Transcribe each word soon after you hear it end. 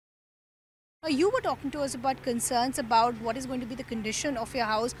You were talking to us about concerns about what is going to be the condition of your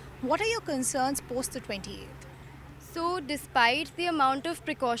house. What are your concerns post the 28th? So, despite the amount of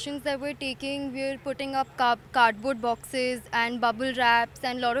precautions that we're taking, we're putting up cardboard boxes and bubble wraps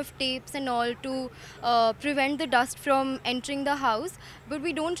and a lot of tapes and all to prevent the dust from entering the house. But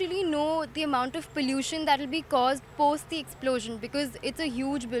we don't really know the amount of pollution that will be caused post the explosion, because it's a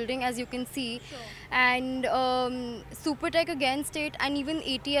huge building, as you can see. Sure. And Supertech against it, and even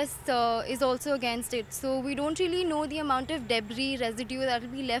ATS is also against it. So we don't really know the amount of debris residue that will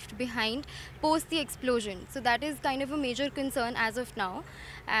be left behind post the explosion. So that is kind of a major concern as of now.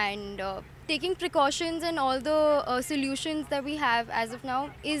 And taking precautions and all the solutions that we have as of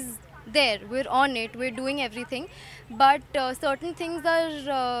now is there. We're on it, we're doing everything, but certain things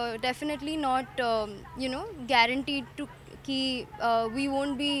are definitely not guaranteed to कि we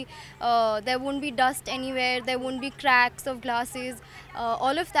won't be there won't be dust anywhere, there won't be cracks of glasses.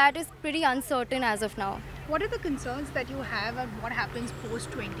 All of that is pretty uncertain as of now. What are the concerns that you have and what happens post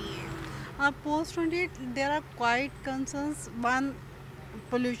 28th? Post 28, there are quite concerns. One,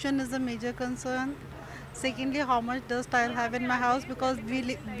 pollution is a major concern. Secondly, how much dust I'll have in my house, because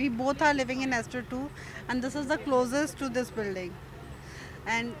we both are living in Esther 2 and this is the closest to this building.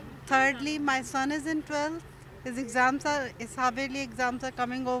 And thirdly, my son is in 12th. His half-yearly exams are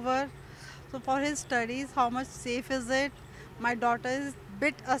coming over. So for his studies, how much safe is it? My daughter is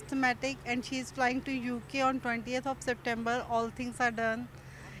bit asthmatic and she is flying to UK on 20th of September. All things are done.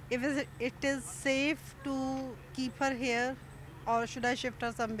 If it is safe to keep her here, or should I shift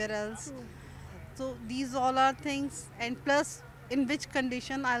her somewhere else? So these all are things, and plus in which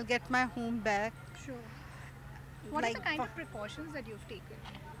condition I'll get my home back. Sure. What are the kind of precautions that you've taken?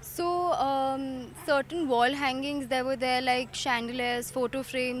 So certain wall hangings that were there, like chandeliers, photo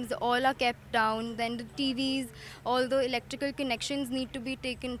frames, all are kept down. Then the TVs, all the electrical connections need to be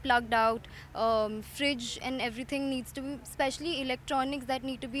taken, plugged out. Fridge and everything needs to be, especially electronics, that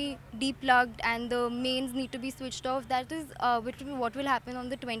need to be deplugged, and the mains need to be switched off. That is what will happen on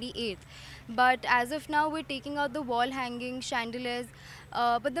the 28th. But as of now, we're taking out the wall hanging, chandeliers.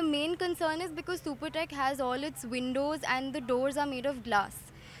 But the main concern is because Supertech has all its windows and the doors are made of glass.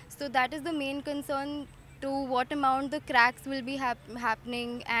 So that is the main concern, to what amount the cracks will be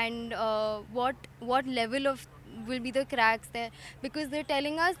happening, and what level of will be the cracks there, because they're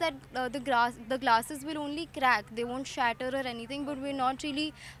telling us that the glasses will only crack, they won't shatter or anything, but we're not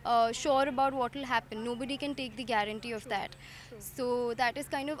really sure about what will happen. Nobody can take the guarantee of that. So that is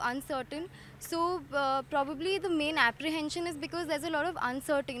kind of uncertain. So probably the main apprehension is because there's a lot of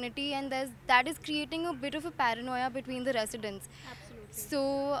uncertainty, and that is creating a bit of a paranoia between the residents. Absolutely.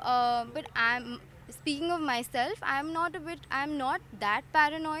 So, but speaking of myself, I'm not that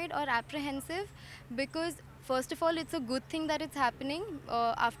paranoid or apprehensive, because first of all, it's a good thing that it's happening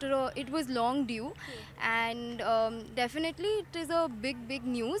after it was long due, and definitely it is a big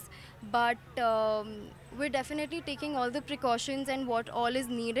news. But we're definitely taking all the precautions and what all is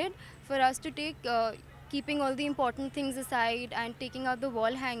needed for us to take, keeping all the important things aside and taking out the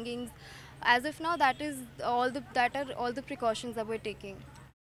wall hangings. As of now, that are all the precautions that we're taking.